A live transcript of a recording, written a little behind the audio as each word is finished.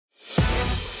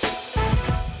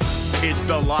It's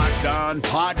the Locked On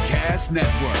Podcast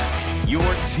Network, your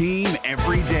team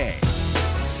every day.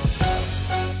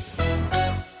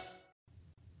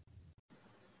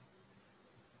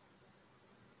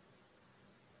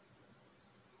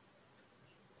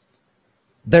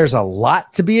 There's a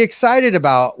lot to be excited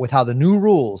about with how the new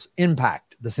rules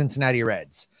impact the Cincinnati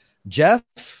Reds.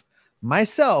 Jeff,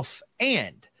 myself,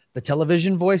 and the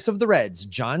television voice of the Reds,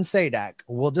 John Sadak,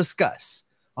 will discuss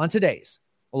on today's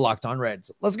Locked On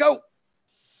Reds. Let's go.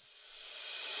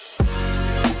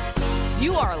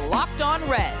 You are Locked On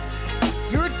Reds,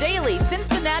 your daily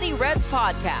Cincinnati Reds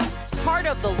podcast, part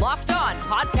of the Locked On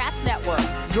Podcast Network,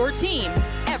 your team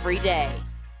every day.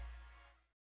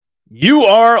 You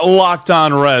are Locked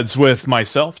On Reds with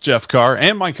myself, Jeff Carr,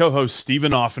 and my co-host,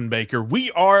 Stephen Offenbaker. We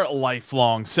are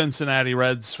lifelong Cincinnati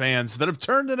Reds fans that have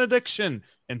turned an addiction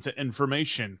into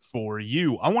information for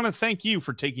you. I want to thank you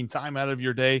for taking time out of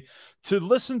your day to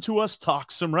listen to us talk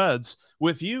some Reds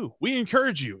with you. We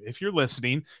encourage you, if you're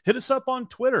listening, hit us up on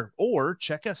Twitter or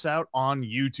check us out on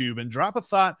YouTube and drop a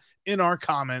thought in our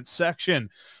comments section.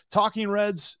 Talking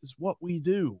Reds is what we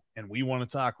do, and we want to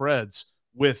talk Reds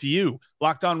with you.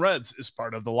 Locked On Reds is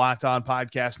part of the Locked On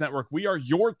Podcast Network. We are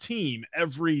your team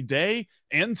every day.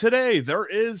 And today there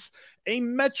is a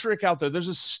metric out there. There's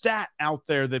a stat out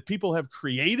there that people have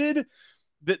created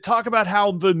that talk about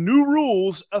how the new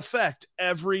rules affect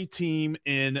every team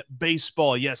in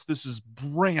baseball. Yes, this is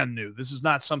brand new. This is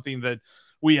not something that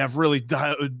we have really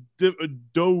dove. I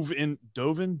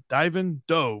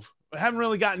haven't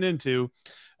really gotten into.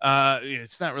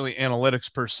 It's not really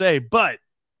analytics per se, but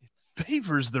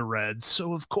favors the Reds,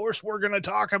 so of course we're going to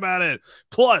talk about it.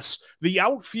 Plus, the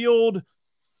outfield,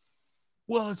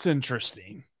 well, it's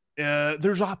interesting.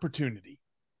 There's opportunity,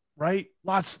 right?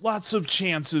 Lots of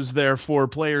chances there for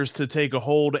players to take a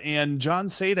hold, and John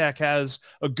Sadak has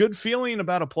a good feeling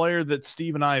about a player that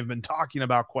Steve and I have been talking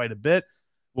about quite a bit.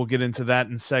 We'll get into that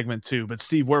in segment 2. But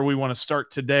Steve, where we want to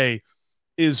start today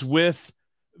is with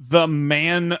the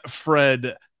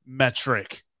Manfred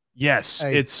metric. Yes,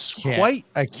 I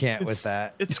can't with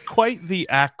that. It's quite the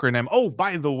acronym. Oh,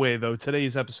 by the way, though,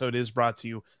 today's episode is brought to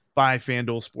you by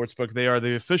FanDuel Sportsbook. They are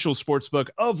the official sportsbook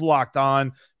of Locked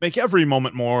On. Make every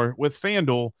moment more with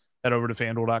FanDuel. Head over to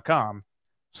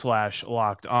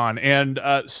FanDuel.com/Locked On. And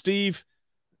Steve,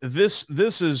 this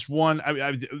is one.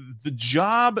 The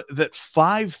job that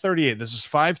 538. This is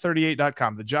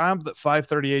 538.com. The job that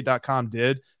 538.com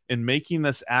did in making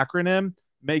this acronym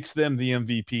makes them the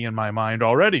MVP in my mind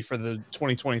already for the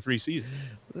 2023 season.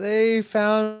 They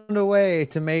found a way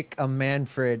to make a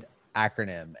Manfred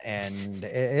acronym, and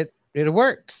it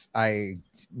works. It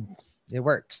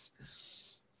works.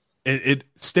 It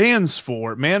stands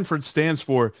for, Manfred stands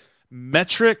for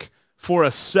metric for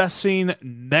assessing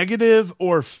negative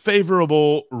or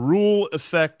favorable rule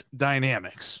effect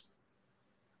dynamics.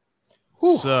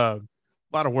 It's a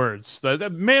lot of words. The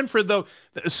Manfred, though,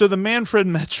 so the Manfred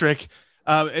metric,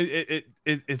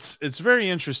 it's very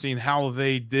interesting how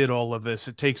they did all of this.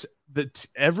 It takes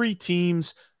every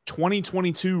team's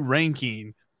 2022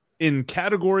 ranking in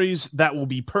categories that will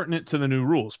be pertinent to the new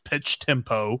rules: pitch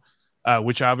tempo,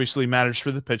 which obviously matters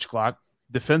for the pitch clock;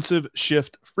 defensive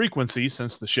shift frequency,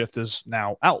 since the shift is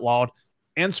now outlawed;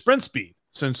 and sprint speed,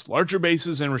 since larger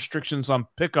bases and restrictions on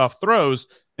pickoff throws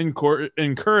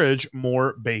encourage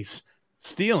more base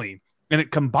stealing. And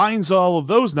it combines all of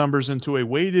those numbers into a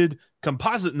weighted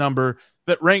composite number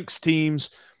that ranks teams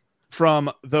from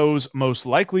those most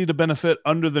likely to benefit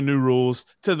under the new rules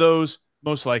to those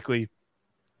most likely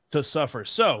to suffer.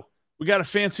 So we got a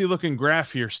fancy looking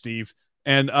graph here, Steve.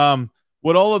 And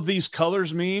what all of these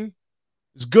colors mean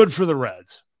is good for the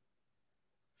Reds.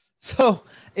 So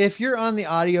if you're on the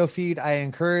audio feed, I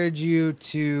encourage you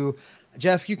to,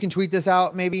 Jeff, you can tweet this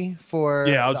out maybe for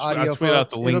the audio. I'll tweet out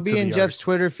the link. It'll be in Jeff's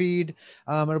Twitter feed.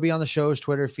 It'll be on the show's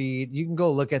Twitter feed. You can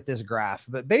go look at this graph.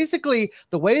 But basically,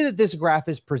 the way that this graph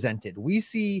is presented, we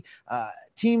see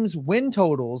teams' win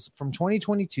totals from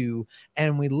 2022,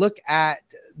 and we look at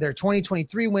their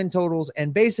 2023 win totals.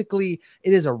 And basically,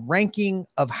 it is a ranking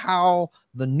of how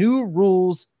the new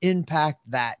rules impact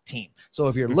that team. So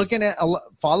if you're looking at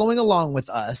following along with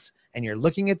us, and you're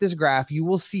looking at this graph, you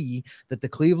will see that the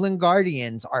Cleveland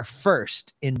Guardians are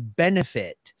first in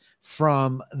benefit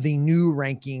from the new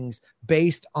rankings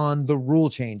based on the rule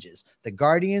changes. The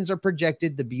Guardians are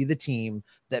projected to be the team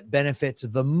that benefits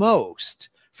the most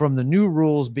from the new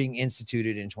rules being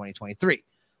instituted in 2023.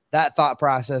 That thought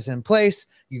process in place,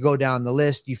 you go down the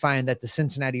list, you find that the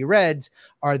Cincinnati Reds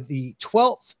are the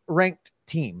 12th ranked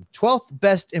team, 12th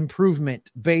best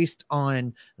improvement based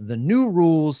on the new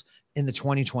rules in the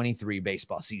 2023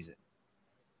 baseball season.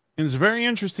 And it's very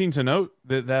interesting to note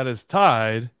that that is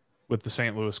tied with the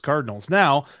St. Louis Cardinals.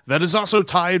 Now, that is also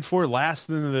tied for last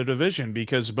in the division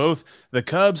because both the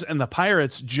Cubs and the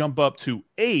Pirates jump up to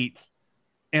 8th,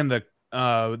 and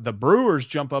the Brewers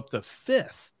jump up to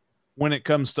 5th when it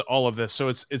comes to all of this. So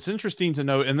it's interesting to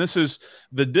note, and this is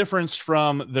the difference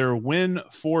from their win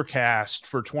forecast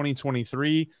for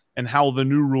 2023 and how the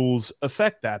new rules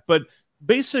affect that. But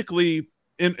basically,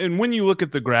 and when you look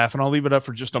at the graph, and I'll leave it up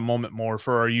for just a moment more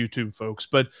for our YouTube folks,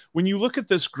 but when you look at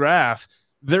this graph,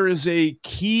 there is a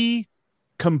key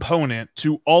component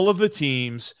to all of the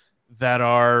teams that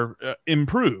are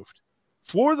improved.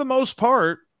 For the most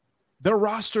part, their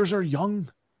rosters are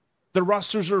young. Their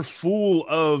rosters are full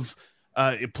of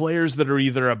players that are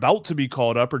either about to be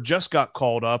called up or just got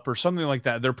called up or something like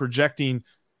that. They're projecting,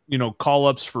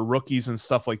 call-ups for rookies and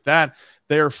stuff like that.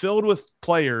 They are filled with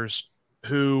players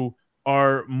who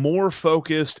are more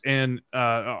focused and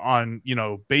on,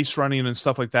 base running and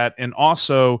stuff like that, and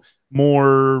also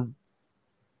more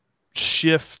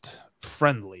shift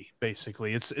friendly.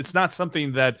 Basically, it's not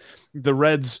something that the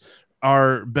Reds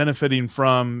are benefiting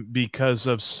from because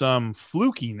of some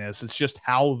flukiness. It's just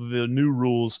how the new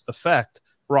rules affect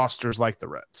rosters like the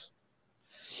Reds.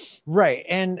 Right.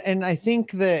 And I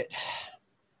think that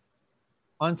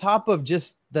on top of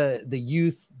just the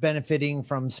youth benefiting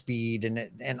from speed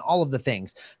and all of the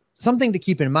things, something to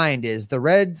keep in mind is the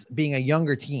Reds being a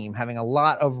younger team, having a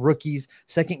lot of rookies,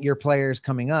 second-year players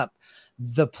coming up.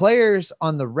 The players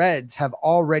on the Reds have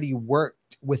already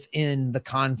worked within the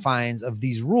confines of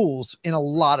these rules in a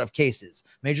lot of cases.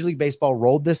 Major League Baseball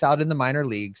rolled this out in the minor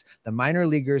leagues. The minor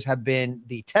leaguers have been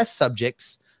the test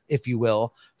subjects, if you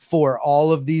will, for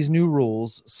all of these new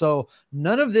rules. So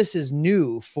none of this is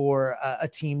new for a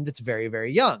team that's very,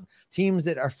 very young. Teams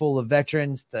that are full of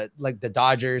veterans, like the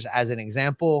Dodgers, as an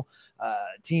example,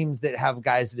 teams that have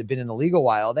guys that have been in the league a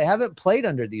while, they haven't played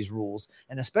under these rules.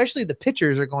 And especially the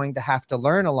pitchers are going to have to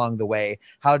learn along the way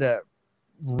how to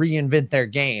reinvent their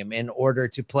game in order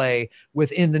to play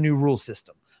within the new rule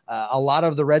system. A lot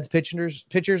of the Reds pitchers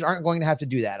aren't going to have to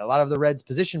do that. A lot of the Reds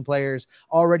position players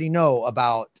already know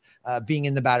about being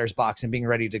in the batter's box and being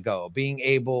ready to go, being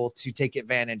able to take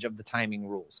advantage of the timing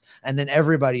rules. And then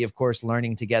everybody, of course,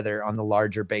 learning together on the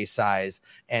larger base size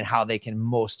and how they can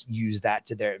most use that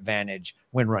to their advantage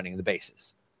when running the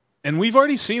bases. And we've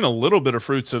already seen a little bit of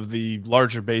fruits of the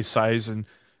larger base size and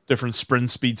different sprint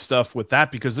speed stuff with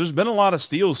that, because there's been a lot of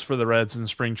steals for the Reds in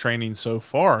spring training so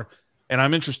far. And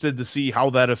I'm interested to see how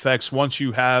that affects once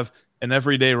you have an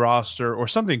everyday roster or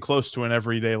something close to an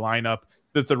everyday lineup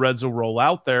that the Reds will roll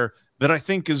out there that I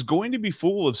think is going to be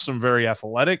full of some very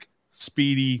athletic,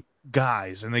 speedy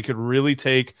guys, and they could really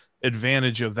take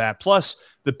advantage of that. Plus,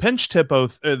 the pitch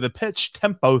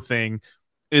tempo thing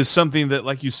is something that,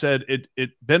 like you said,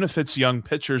 it benefits young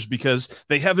pitchers because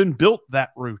they haven't built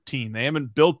that routine. They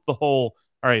haven't built the whole,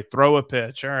 all right, throw a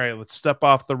pitch. All right, let's step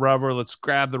off the rubber. Let's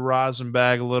grab the rosin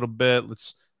bag a little bit.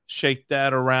 Let's shake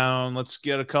that around. Let's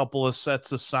get a couple of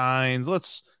sets of signs.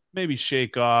 Let's maybe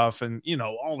shake off and,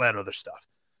 all that other stuff.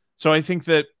 So I think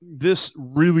that this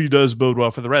really does bode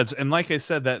well for the Reds. And like I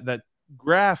said, that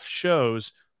graph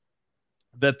shows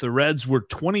that the Reds were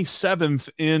 27th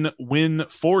in win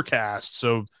forecast.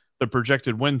 So the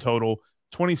projected win total,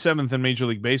 27th in Major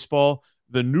League Baseball.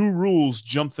 The new rules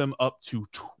jumped them up to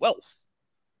 12th.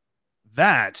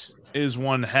 That is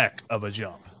one heck of a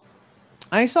jump.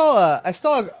 I saw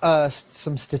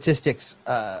some statistics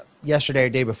yesterday or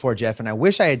day before, Jeff, and I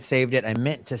wish I had saved it. I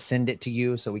meant to send it to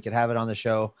you so we could have it on the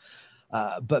show.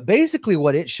 But basically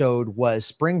what it showed was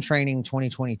spring training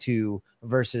 2022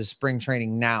 versus spring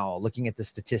training now, looking at the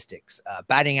statistics.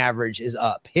 Batting average is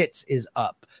up, hits is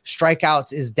up,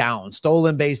 strikeouts is down,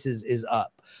 stolen bases is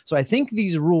up. So I think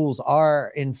these rules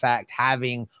are, in fact,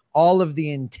 having all of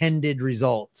the intended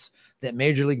results that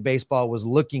Major League Baseball was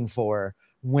looking for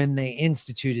when they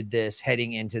instituted this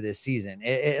heading into this season.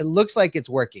 It looks like it's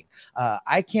working.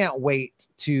 I can't wait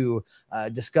to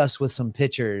discuss with some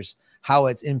pitchers how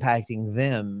it's impacting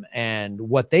them and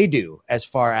what they do as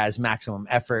far as maximum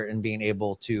effort and being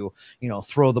able to,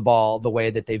 throw the ball the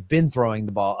way that they've been throwing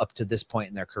the ball up to this point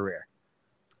in their career.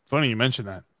 Funny you mentioned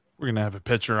that. We're going to have a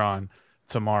pitcher on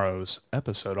tomorrow's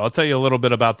episode. I'll tell you a little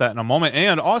bit about that in a moment.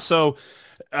 And also,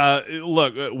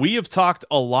 look, we have talked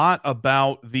a lot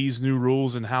about these new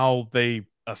rules and how they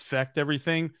affect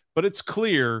everything, but it's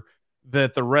clear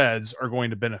that the Reds are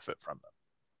going to benefit from them.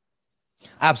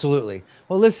 Absolutely.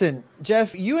 Well, listen,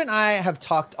 Jeff, you and I have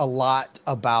talked a lot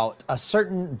about a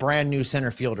certain brand new center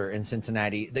fielder in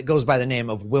Cincinnati that goes by the name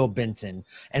of Will Benson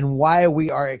and why we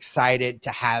are excited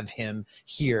to have him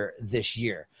here this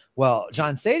year. Well,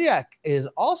 John Sadak is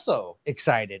also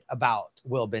excited about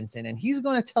Will Benson, and he's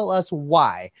going to tell us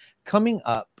why coming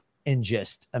up in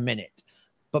just a minute.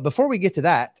 But before we get to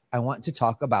that, I want to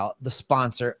talk about the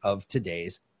sponsor of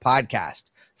today's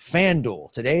podcast,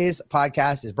 FanDuel. Today's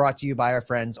podcast is brought to you by our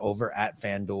friends over at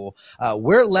FanDuel.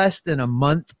 We're less than a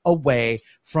month away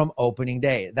from opening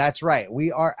day. That's right.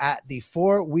 We are at the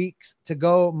 4 weeks to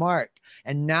go mark.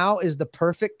 And now is the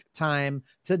perfect time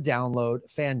to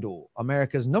download FanDuel,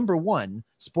 America's #1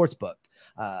 sportsbook.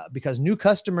 Because new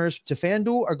customers to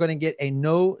FanDuel are going to get a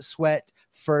no sweat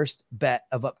first bet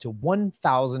of up to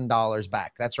 $1,000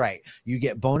 back. That's right. You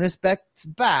get bonus bets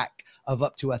back of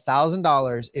up to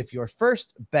 $1,000 if your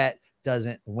first bet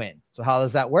doesn't win. So how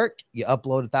does that work? You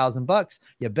upload $1,000,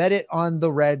 you bet it on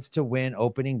the Reds to win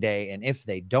opening day. And if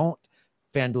they don't,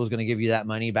 FanDuel is going to give you that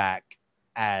money back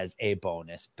as a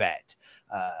bonus bet.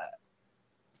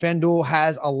 FanDuel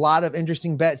has a lot of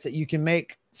interesting bets that you can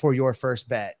make for your first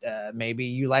bet. Maybe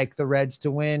you like the Reds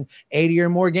to win 80 or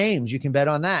more games. You can bet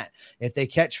on that. If they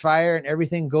catch fire and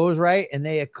everything goes right and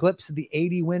they eclipse the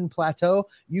 80 win plateau,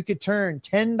 you could turn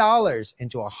 $10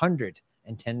 into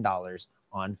 $110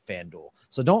 on FanDuel.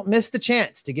 So don't miss the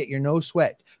chance to get your no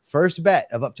sweat first bet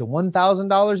of up to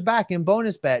 $1,000 back in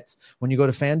bonus bets when you go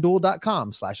to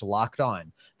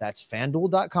FanDuel.com/lockedon. That's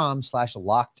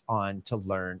FanDuel.com/lockedon to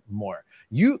learn more.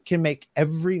 You can make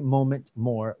every moment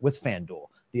more with FanDuel,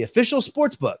 the official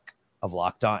sportsbook of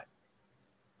Locked On.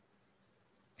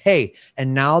 Hey,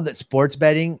 and now that sports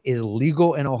betting is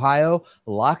legal in Ohio,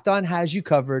 Locked On has you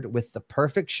covered with the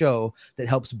perfect show that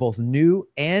helps both new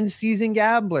and seasoned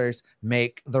gamblers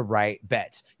make the right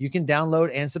bets. You can download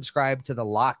and subscribe to the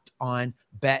Locked On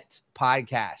Bets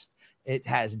podcast. It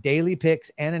has daily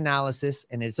picks and analysis,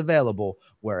 and it's available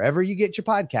wherever you get your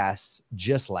podcasts,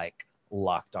 just like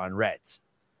Locked On Reds.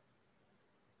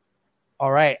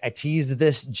 All right, I teased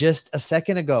this just a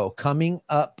second ago. Coming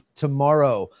up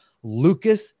tomorrow,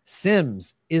 Lucas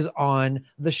Sims is on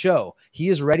the show. He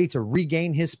is ready to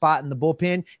regain his spot in the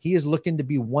bullpen. He is looking to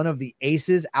be one of the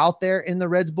aces out there in the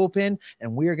Reds bullpen,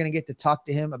 and we are going to get to talk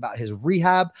to him about his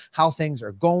rehab, how things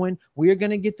are going. We are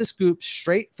going to get the scoop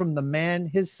straight from the man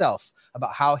himself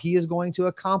about how he is going to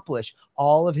accomplish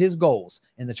all of his goals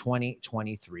in the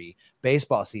 2023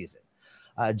 baseball season.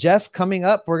 Jeff, coming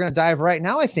up, we're going to dive right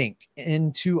now, I think,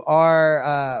 into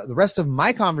our the rest of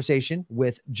my conversation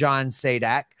with John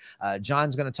Sadak.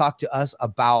 John's going to talk to us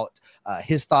about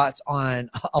his thoughts on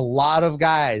a lot of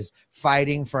guys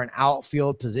fighting for an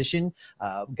outfield position,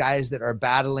 guys that are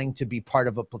battling to be part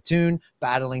of a platoon,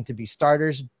 battling to be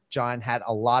starters. John had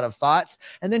a lot of thoughts.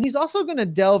 And then he's also going to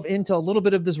delve into a little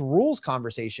bit of this rules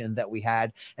conversation that we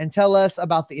had and tell us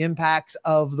about the impacts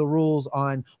of the rules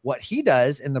on what he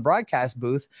does in the broadcast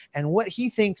booth and what he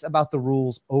thinks about the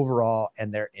rules overall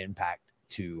and their impact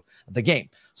to the game.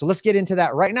 So let's get into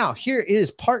that right now. Here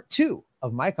is part 2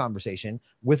 of my conversation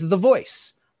with the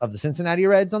voice of the Cincinnati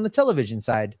Reds on the television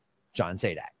side, John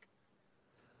Sadak.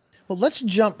 Well, let's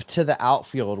jump to the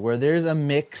outfield where there's a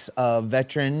mix of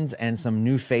veterans and some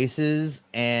new faces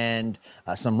and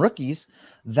some rookies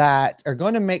that are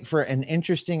going to make for an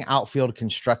interesting outfield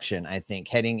construction, I think,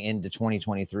 heading into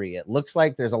 2023. It looks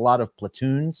like there's a lot of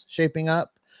platoons shaping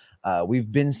up.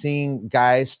 We've been seeing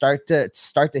guys start to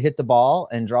hit the ball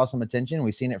and draw some attention.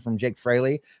 We've seen it from Jake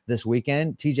Fraley this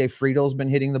weekend. TJ Friedel's been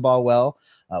hitting the ball well.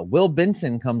 Will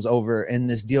Benson comes over in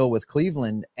this deal with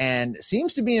Cleveland and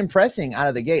seems to be impressing out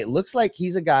of the gate. Looks like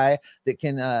he's a guy that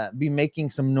can be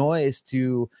making some noise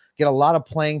to get a lot of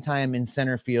playing time in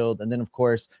center field. And then, of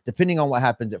course, depending on what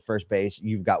happens at first base,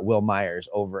 you've got Will Myers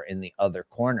over in the other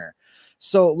corner.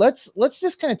 So let's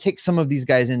just kind of take some of these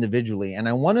guys individually. And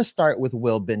I want to start with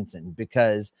Will Benson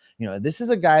because, this is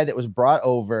a guy that was brought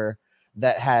over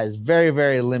that has very,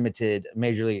 very limited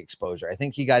major league exposure. I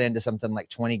think he got into something like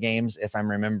 20 games, if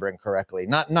I'm remembering correctly.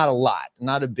 Not a lot,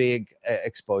 not a big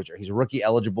exposure. He's rookie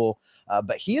eligible,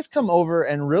 but he has come over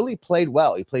and really played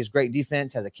well. He plays great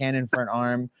defense, has a cannon for an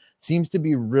arm, seems to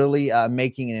be really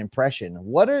making an impression.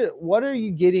 What are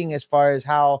you getting as far as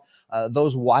how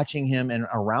those watching him and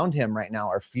around him right now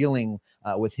are feeling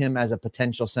with him as a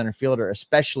potential center fielder,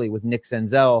 especially with Nick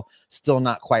Senzel still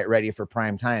not quite ready for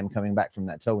prime time coming back from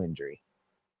that toe injury?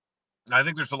 I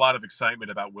think there's a lot of excitement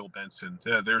about Will Benson.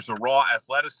 There's a raw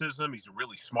athleticism. He's a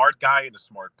really smart guy and a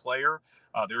smart player.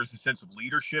 There's a sense of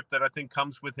leadership that I think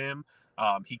comes with him.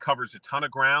 He covers a ton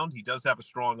of ground. He does have a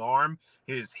strong arm.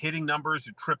 His hitting numbers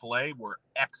at AAA were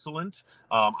excellent.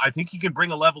 I think he can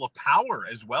bring a level of power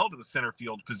as well to the center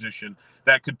field position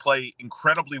that could play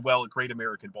incredibly well at Great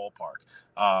American Ballpark.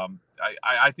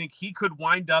 I think he could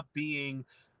wind up being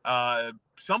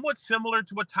somewhat similar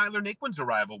to what Tyler Naquin's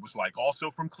arrival was like,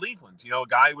 also from Cleveland. A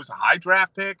guy who was a high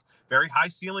draft pick, very high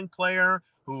ceiling player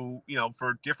who,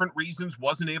 for different reasons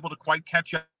wasn't able to quite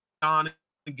catch on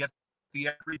and get the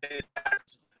everyday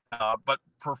attacks, but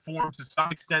performed to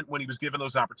some extent when he was given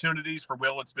those opportunities. For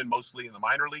Will, it's been mostly in the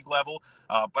minor league level,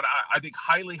 but I think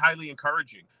highly, highly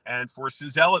encouraging. And for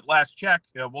Senzel at last check,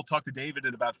 we'll talk to David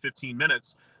in about 15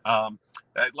 minutes.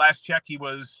 At last check, he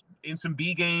was in some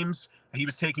B games. He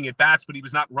was taking at bats, but he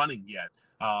was not running yet.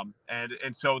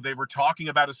 And so they were talking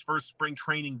about his first spring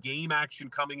training game action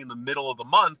coming in the middle of the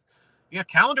month.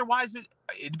 Calendar-wise,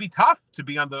 it'd be tough to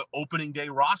be on the opening day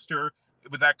roster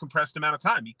with that compressed amount of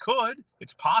time. He could.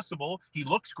 It's possible. He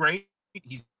looks great.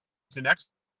 He's in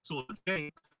excellent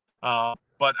shape.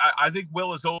 But I think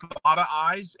Will has opened a lot of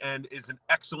eyes and is an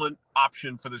excellent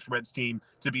option for this Reds team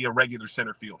to be a regular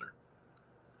center fielder.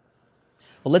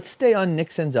 Well, let's stay on Nick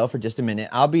Senzel for just a minute.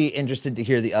 I'll be interested to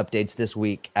hear the updates this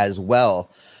week as well.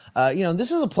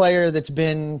 This is a player that's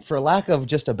been, for lack of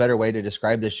just a better way to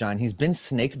describe this, Sean, he's been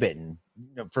snake bitten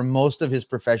for most of his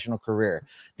professional career.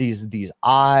 These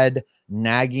odd,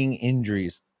 nagging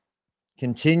injuries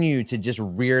continue to just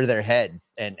rear their head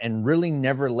and really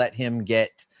never let him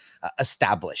get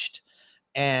established.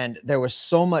 And there was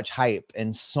so much hype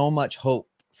and so much hope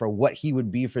for what he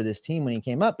would be for this team when he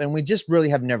came up, and we just really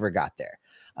have never got there.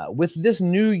 With this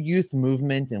new youth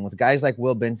movement and with guys like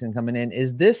Will Benson coming in,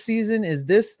 is this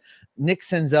Nick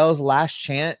Senzel's last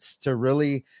chance to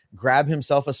really grab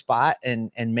himself a spot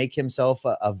and make himself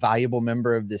a valuable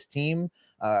member of this team?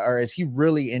 Or is he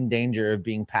really in danger of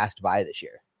being passed by this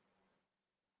year?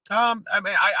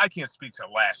 I can't speak to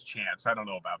last chance. I don't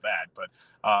know about that, but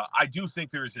I do think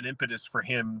there is an impetus for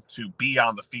him to be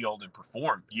on the field and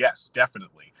perform. Yes,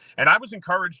 definitely. And I was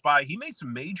encouraged he made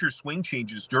some major swing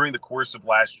changes during the course of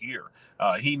last year.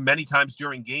 He many times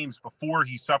during games before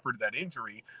he suffered that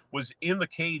injury was in the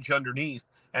cage underneath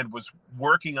and was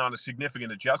working on a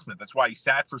significant adjustment. That's why he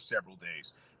sat for several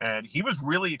days. And he was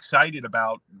really excited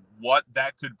about what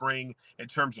that could bring in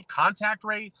terms of contact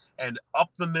rate and up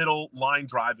the middle line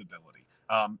drive ability.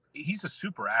 He's a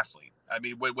super athlete. I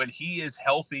mean, when he is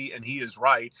healthy and he is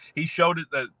right, he showed it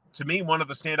that, to me, one of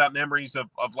the standout memories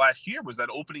of last year was that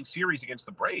opening series against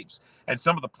the Braves. And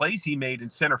some of the plays he made in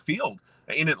center field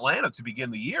in Atlanta to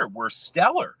begin the year were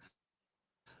stellar.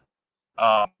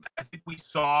 I think we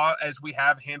saw, as we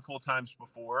have a handful of times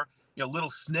before,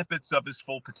 little snippets of his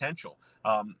full potential.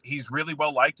 He's really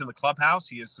well liked in the clubhouse.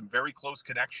 He has some very close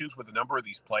connections with a number of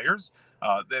these players.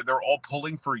 They're all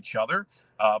pulling for each other.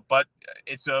 But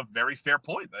it's a very fair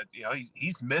point that,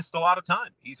 he's missed a lot of time.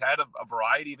 He's had a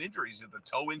variety of injuries. The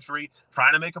toe injury,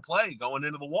 trying to make a play, going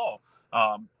into the wall.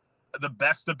 The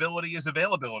best ability is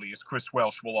availability, as Chris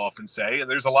Welsh will often say. And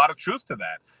there's a lot of truth to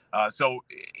that. So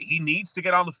he needs to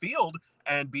get on the field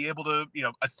and be able to,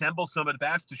 assemble some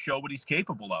at-bats to show what he's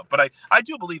capable of. But I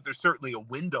do believe there's certainly a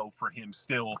window for him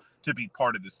still to be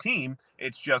part of this team.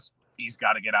 It's just he's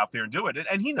got to get out there and do it.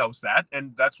 And he knows that,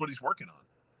 and that's what he's working on.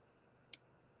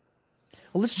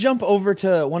 Well, let's jump over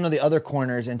to one of the other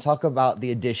corners and talk about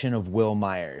the addition of Will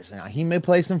Myers. Now, he may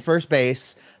play some first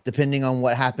base, depending on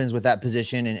what happens with that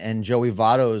position and Joey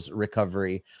Votto's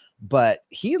recovery. But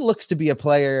he looks to be a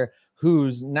player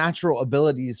whose natural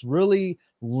abilities really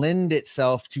lend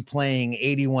itself to playing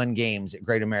 81 games at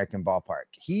Great American Ballpark.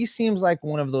 He seems like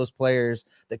one of those players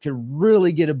that could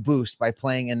really get a boost by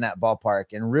playing in that ballpark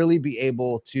and really be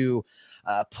able to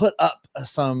put up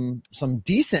some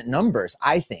decent numbers,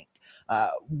 I think.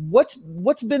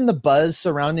 What's been the buzz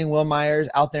surrounding Will Myers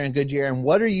out there in Goodyear, and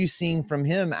what are you seeing from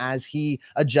him as he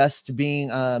adjusts to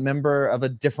being a member of a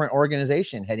different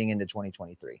organization heading into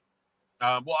 2023?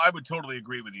 Well, I would totally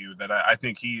agree with you that I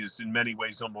think he is in many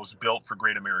ways almost built for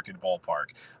Great American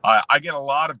Ballpark. I get a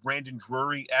lot of Brandon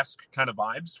Drury-esque kind of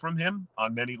vibes from him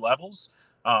on many levels,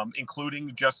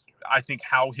 including just, I think,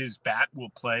 how his bat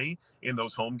will play in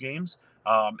those home games.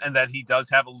 And that he does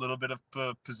have a little bit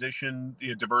of position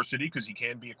diversity because he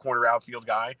can be a corner outfield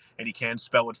guy and he can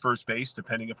spell at first base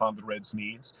depending upon the Reds'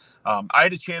 needs. I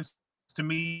had a chance to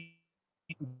meet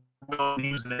when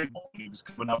he was an A-ball. He was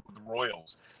coming up with the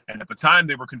Royals, and at the time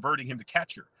they were converting him to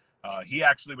catcher. He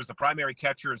actually was the primary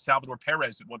catcher, and Salvador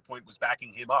Perez at one point was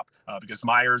backing him up because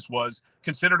Myers was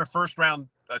considered a first-round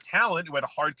talent who had a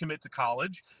hard commit to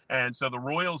college. And so the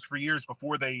Royals, for years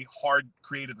before they hard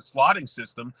created the slotting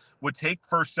system, would take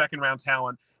first, second-round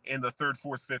talent in the third,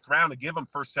 fourth, fifth round and give them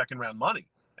first, second-round money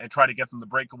and try to get them to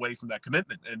break away from that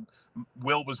commitment. And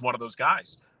Will was one of those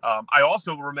guys. I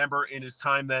also remember in his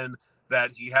time then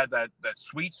that he had that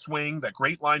sweet swing, that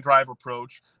great line drive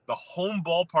approach. The home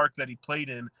ballpark that he played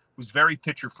in was very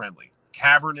pitcher friendly,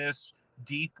 cavernous,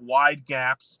 deep, wide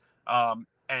gaps.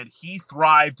 And he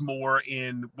thrived more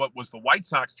in what was the White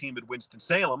Sox team at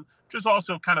Winston-Salem, which is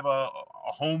also kind of a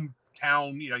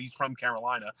hometown, he's from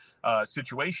Carolina,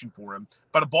 situation for him.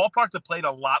 But a ballpark that played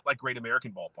a lot like Great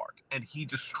American Ballpark, and he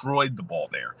destroyed the ball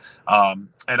there. And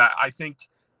I think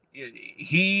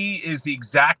he is the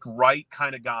exact right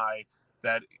kind of guy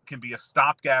that can be a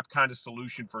stopgap kind of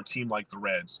solution for a team like the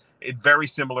Reds, in very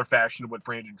similar fashion to what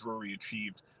Brandon Drury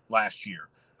achieved last year.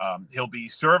 He'll be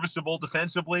serviceable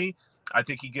defensively. I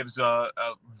think he gives a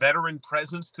veteran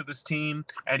presence to this team,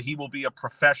 and he will be a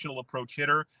professional approach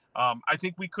hitter. I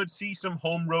think we could see some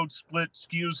home road split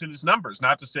skews in his numbers.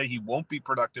 Not to say he won't be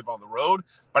productive on the road,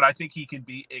 but I think he can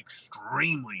be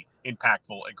extremely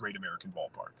impactful at Great American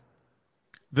Ballpark.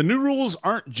 The new rules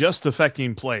aren't just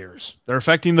affecting players. They're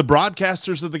affecting the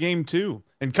broadcasters of the game too.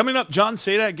 And coming up, John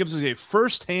Sadak gives us a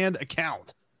firsthand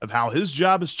account of how his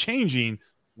job is changing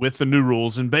with the new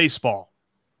rules in baseball.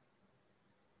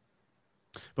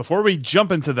 Before we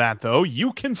jump into that, though,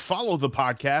 you can follow the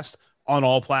podcast on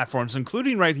all platforms,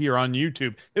 including right here on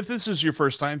YouTube. If this is your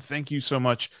first time, thank you so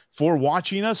much for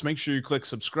watching us. Make sure you click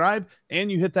subscribe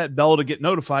and you hit that bell to get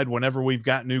notified whenever we've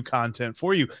got new content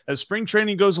for you. As spring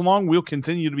training goes along, we'll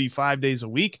continue to be 5 days a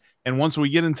week. And once we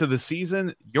get into the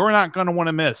season, you're not going to want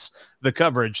to miss the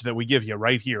coverage that we give you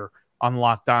right here on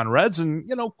Locked On Reds. And,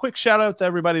 quick shout out to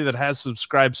everybody that has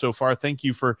subscribed so far. Thank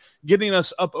you for getting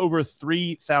us up over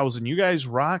 3,000. You guys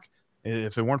rock.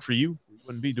 If it weren't for you, we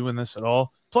wouldn't be doing this at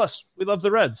all. Plus, we love the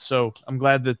Reds. So I'm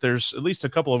glad that there's at least a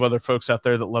couple of other folks out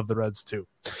there that love the Reds too.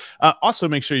 Also,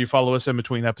 make sure you follow us in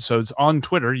between episodes on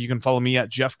Twitter. You can follow me at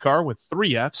Jeff Carr with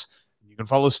 3 Fs. You can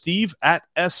follow Steve at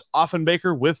S.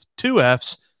 Offenbaker with 2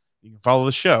 Fs. You can follow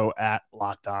the show at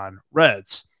Locked On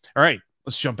Reds. All right.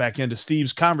 Let's jump back into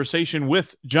Steve's conversation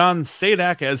with John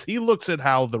Sadak as he looks at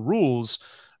how the rules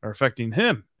are affecting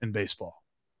him in baseball.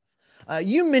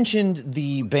 You mentioned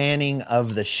the banning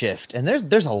of the shift, and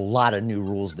there's a lot of new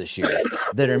rules this year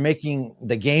that are making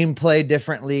the game play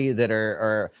differently, that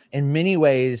are in many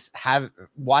ways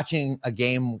watching a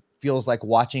game feels like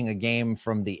watching a game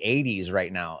from the 80s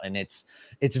right now. And it's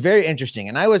very interesting.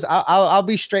 And I'll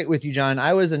be straight with you, John.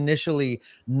 I was initially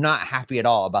not happy at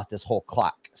all about this whole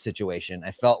clock situation.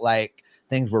 I felt like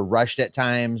things were rushed at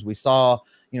times. We saw,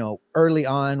 early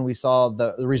on, we saw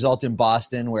the result in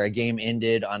Boston where a game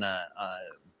ended on a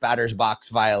batter's box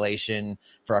violation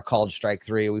for a called strike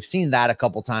 3. We've seen that a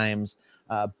couple times.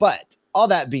 But all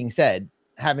that being said,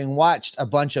 having watched a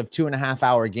bunch of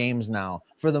 2.5-hour games now,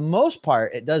 for the most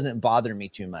part, it doesn't bother me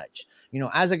too much.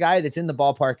 As a guy that's in the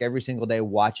ballpark every single day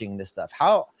watching this stuff,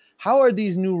 how are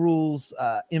these new rules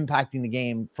impacting the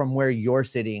game from where you're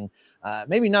sitting?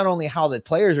 Maybe not only how the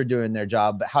players are doing their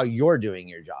job, but how you're doing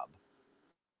your job.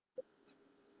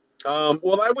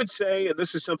 Well, I would say, and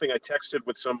this is something I texted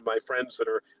with some of my friends that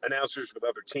are announcers with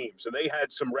other teams, and they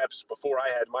had some reps before I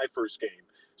had my first game.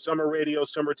 Some are radio,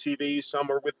 some are TV,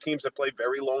 some are with teams that play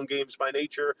very long games by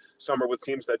nature, some are with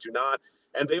teams that do not.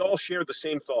 And they all shared the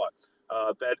same thought,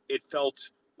 that it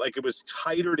felt like it was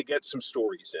tighter to get some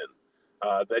stories in,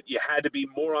 that you had to be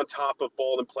more on top of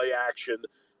ball and play action,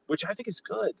 which I think is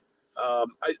good.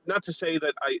 Not to say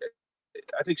that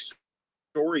I think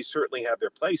stories certainly have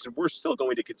their place, and we're still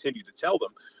going to continue to tell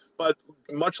them. But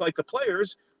much like the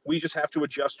players, we just have to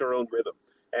adjust our own rhythm.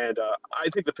 And I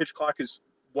think the pitch clock is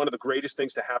one of the greatest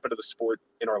things to happen to the sport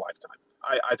in our lifetime.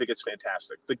 I think it's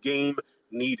fantastic. The game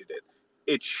needed it.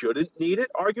 It shouldn't need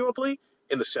it, arguably.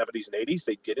 In the 70s and 80s,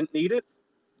 they didn't need it.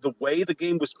 The way the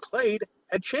game was played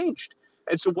had changed.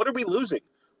 And so what are we losing?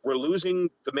 We're losing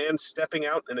the man stepping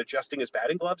out and adjusting his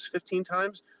batting gloves 15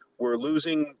 times. We're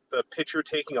losing the pitcher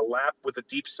taking a lap with a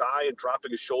deep sigh and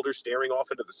dropping his shoulder, staring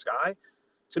off into the sky.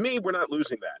 To me, we're not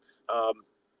losing that.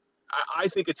 I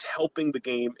think it's helping the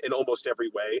game in almost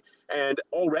every way. And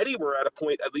already we're at a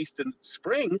point, at least in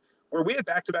spring, where we had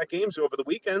back-to-back games over the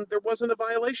weekend. There wasn't a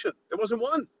violation. There wasn't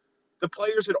one. The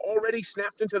players had already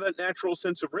snapped into that natural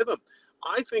sense of rhythm.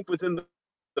 I think within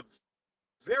the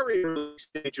very early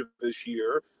stage of this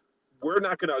year, we're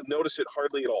not going to notice it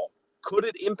hardly at all. Could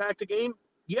it impact a game?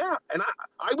 Yeah. And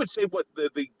I would say what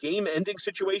the game-ending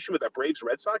situation with that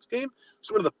Braves-Red Sox game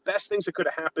is one of the best things that could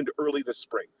have happened early this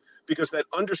spring, because that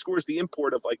underscores the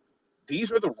import of, like,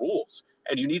 these are the rules,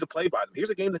 and you need to play by them.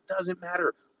 Here's a game that doesn't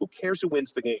matter. Who cares who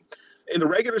wins the game? In the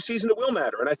regular season, it will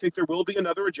matter, and I think there will be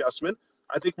another adjustment.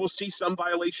 I think we'll see some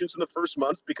violations in the first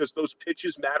month because those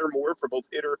pitches matter more for both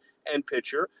hitter and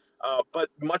pitcher. But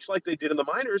much like they did in the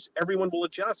minors, everyone will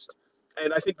adjust.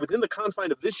 And I think within the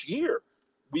confine of this year,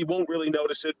 we won't really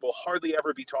notice it. We'll hardly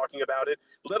ever be talking about it,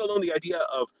 let alone the idea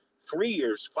of 3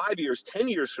 years, 5 years, 10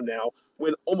 years from now,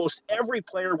 when almost every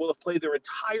player will have played their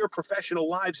entire professional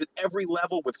lives at every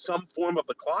level with some form of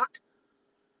the clock,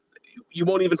 you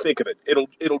won't even think of it.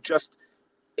 It'll just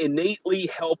innately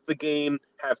help the game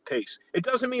have pace. It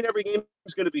doesn't mean every game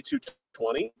is going to be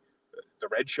 220. The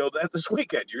Reds showed that this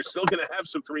weekend. You're still going to have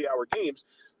some 3-hour games,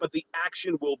 but the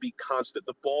action will be constant.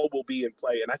 The ball will be in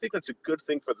play, and I think that's a good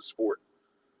thing for the sport.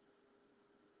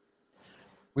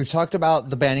 We've talked about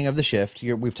the banning of the shift.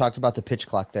 We've talked about the pitch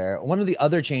clock there. One of the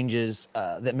other changes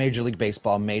that Major League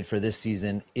Baseball made for this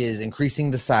season is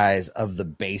increasing the size of the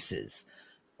bases.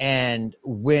 And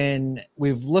when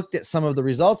we've looked at some of the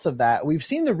results of that, we've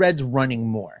seen the Reds running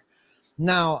more.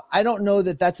 Now, I don't know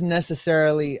that that's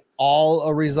necessarily all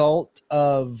a result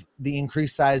of the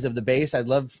increased size of the base. I'd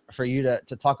love for you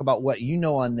to talk about what you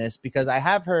know on this, because I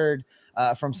have heard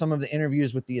from some of the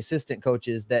interviews with the assistant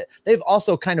coaches that they've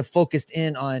also kind of focused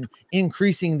in on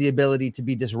increasing the ability to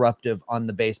be disruptive on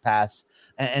the base paths.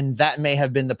 And that may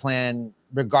have been the plan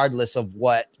regardless of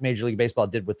what Major League Baseball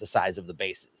did with the size of the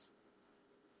bases.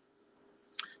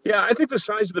 Yeah, I think the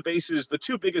size of the bases, the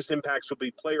two biggest impacts will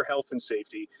be player health and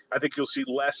safety. I think you'll see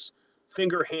less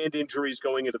finger-hand injuries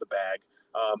going into the bag.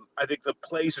 I think the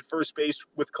plays at first base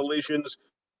with collisions,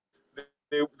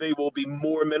 they will be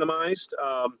more minimized.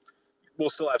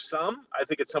 We'll still have some. I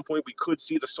think at some point we could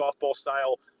see the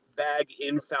softball-style bag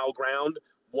in foul ground,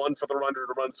 one for the runner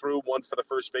to run through, one for the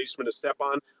first baseman to step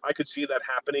on. I could see that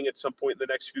happening at some point in the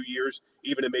next few years,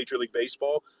 even in Major League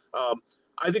Baseball.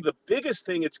 I think the biggest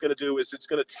thing it's going to do is it's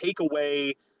going to take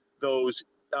away those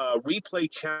replay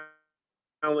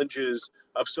challenges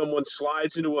of someone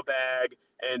slides into a bag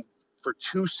and for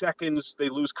 2 seconds they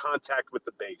lose contact with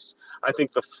the base. I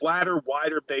think the flatter,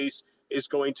 wider base is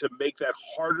going to make that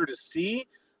harder to see.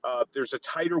 There's a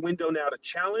tighter window now to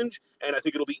challenge, and I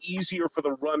think it'll be easier for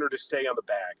the runner to stay on the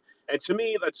bag. And to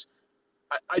me,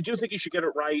 I do think you should get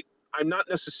it right. I'm not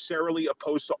necessarily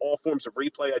opposed to all forms of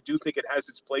replay. I do think it has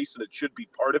its place and it should be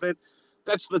part of it.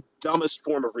 That's the dumbest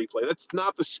form of replay. That's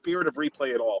not the spirit of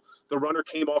replay at all. The runner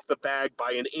came off the bag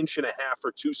by 1.5 inches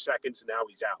for 2 seconds, and now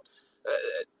he's out.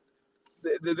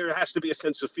 There has to be a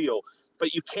sense of feel,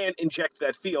 but you can't inject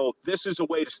that feel. This is a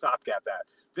way to stopgap that.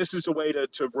 This is a way to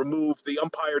remove. The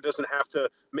umpire doesn't have to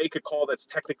make a call that's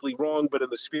technically wrong, but in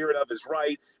the spirit of is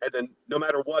right. And then no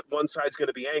matter what, one side's going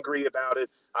to be angry about it.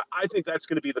 I think that's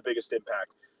going to be the biggest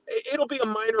impact. It'll be a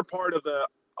minor part of the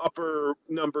upper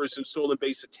numbers in stolen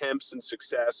base attempts and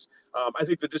success. I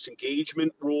think the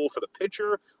disengagement rule for the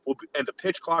pitcher and the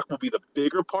pitch clock will be the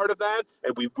bigger part of that,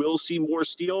 and we will see more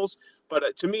steals.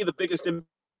 But to me, the biggest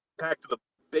impact of the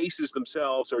bases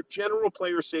themselves are general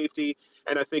player safety,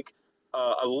 and I think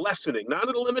a lessening, not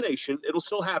an elimination. It'll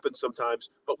still happen sometimes,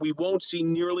 but we won't see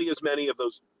nearly as many of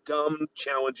those dumb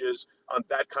challenges on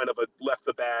that kind of a left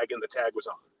the bag and the tag was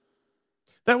on.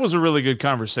 That was a really good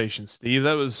conversation, Steve.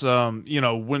 That was,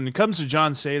 when it comes to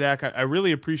John Sadak, I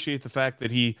really appreciate the fact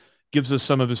that he gives us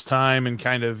some of his time and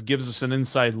kind of gives us an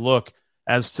inside look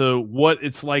as to what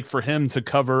it's like for him to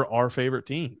cover our favorite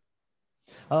team.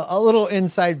 A little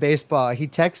inside baseball. He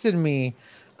texted me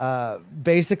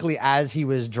basically as he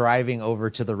was driving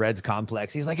over to the Reds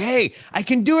complex. He's like, "Hey, I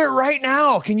can do it right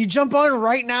now. Can you jump on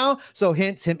right now?" So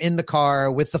hence him in the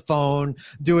car with the phone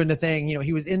doing the thing.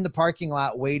 He was in the parking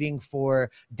lot waiting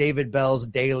for David Bell's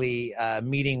daily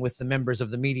meeting with the members of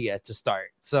the media to start.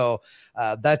 So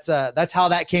that's how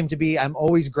that came to be. I'm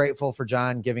always grateful for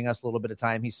John giving us a little bit of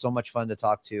time. He's so much fun to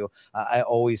talk to. I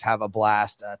always have a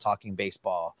blast talking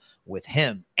baseball with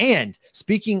him. And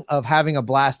speaking of having a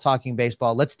blast talking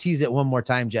baseball, let's tease it one more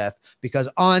time, Jeff, because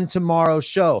on tomorrow's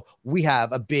show, we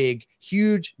have a big,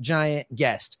 huge, giant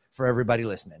guest for everybody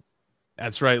listening.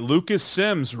 That's right. Lucas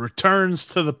Sims returns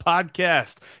to the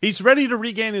podcast. He's ready to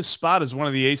regain his spot as one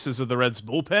of the aces of the Reds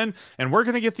bullpen, and we're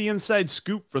going to get the inside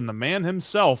scoop from the man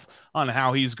himself on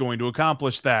how he's going to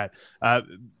accomplish that.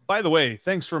 By the way,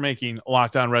 thanks for making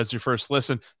Locked On Reds your first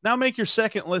listen. Now make your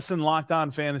second listen Locked On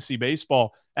Fantasy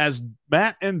Baseball, as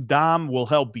Matt and Dom will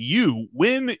help you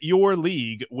win your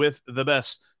league with the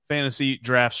best fantasy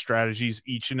draft strategies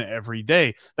each and every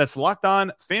day. That's Locked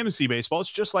On Fantasy Baseball.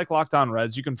 It's just like Locked On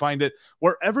Reds. You can find it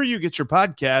wherever you get your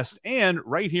podcast and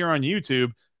right here on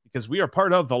YouTube, because we are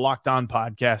part of the Locked On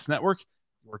Podcast Network,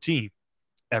 your team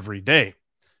every day.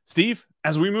 Steve,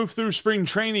 as we move through spring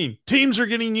training, teams are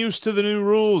getting used to the new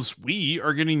rules. We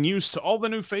are getting used to all the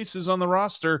new faces on the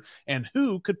roster and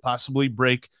who could possibly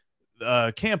break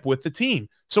camp with the team.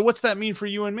 So what's that mean for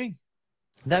you and me?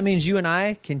 That means you and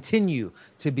I continue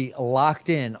to be locked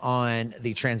in on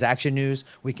the transaction news.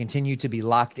 We continue to be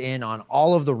locked in on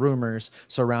all of the rumors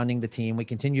surrounding the team. We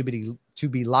continue to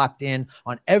be locked in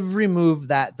on every move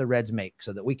that the Reds make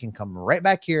so that we can come right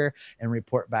back here and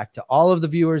report back to all of the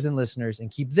viewers and listeners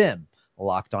and keep them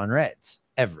locked on Reds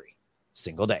every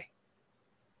single day.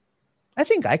 I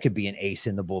think I could be an ace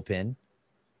in the bullpen.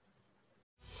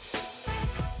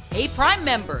 Hey, Prime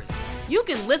members, you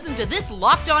can listen to this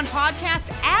Locked On podcast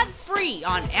ad-free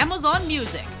on Amazon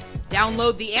Music.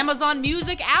 Download the Amazon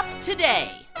Music app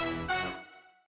today.